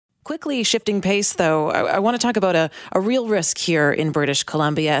Quickly shifting pace, though, I want to talk about a real risk here in British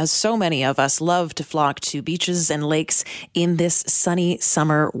Columbia, as so many of us love to flock to beaches and lakes in this sunny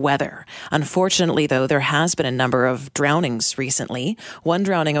summer weather. Unfortunately, though, there has been a number of drownings recently. One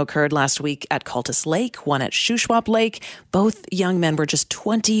drowning occurred last week at Cultus Lake, one at Shuswap Lake. Both young men were just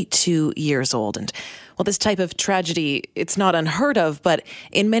 22 years old. And well, this type of tragedy, it's not unheard of, but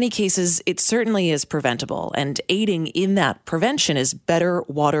in many cases, it certainly is preventable. And aiding in that prevention is better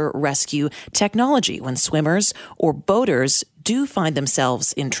water rescue technology when swimmers or boaters do find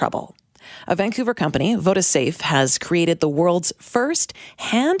themselves in trouble. A Vancouver company, VodaSafe, has created the world's first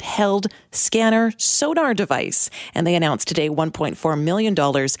handheld scanner sonar device, and they announced today $1.4 million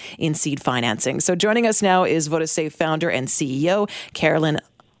in seed financing. So joining us now is VodaSafe founder and CEO, Carlyn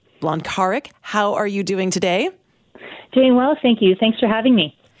Loncaric. How are you doing today? Doing well, thank you. Thanks for having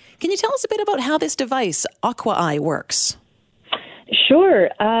me. Can you tell us a bit about how this device, Aqua Eye, works? Sure.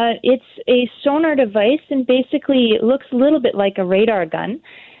 It's a sonar device, and basically it looks a little bit like a radar gun.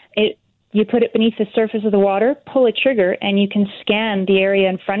 You put it beneath the surface of the water, pull a trigger, and you can scan the area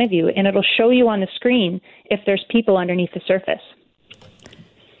in front of you, and it'll show you on the screen if there's people underneath the surface.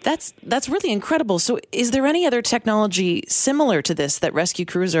 That's really incredible. So is there any other technology similar to this that rescue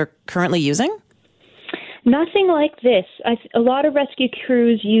crews are currently using? Nothing like this. A lot of rescue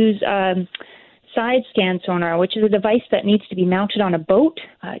crews use side scan sonar, which is a device that needs to be mounted on a boat.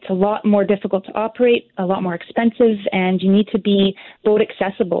 It's a lot more difficult to operate, a lot more expensive, and you need to be boat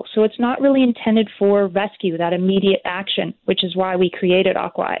accessible. So it's not really intended for rescue, that immediate action, which is why we created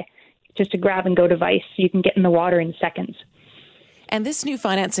Aqua Eye, just a grab-and-go device so you can get in the water in seconds. And this new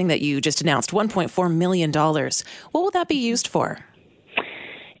financing that you just announced, $1.4 million, what will that be used for?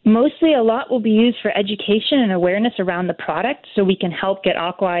 Mostly a lot will be used for education and awareness around the product so we can help get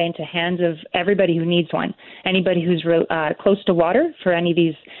Aqua Eye into hands of everybody who needs one. Anybody who's close to water for any of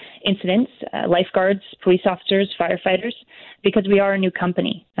these incidents, lifeguards, police officers, firefighters, because we are a new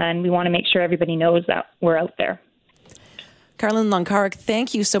company and we want to make sure everybody knows that we're out there. Carlyn Loncaric,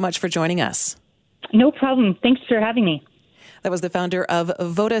 thank you so much for joining us. No problem. Thanks for having me. That was the founder of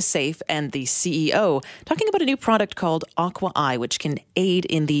VodaSafe and the CEO talking about a new product called Aqua Eye, which can aid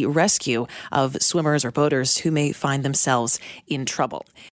in the rescue of swimmers or boaters who may find themselves in trouble.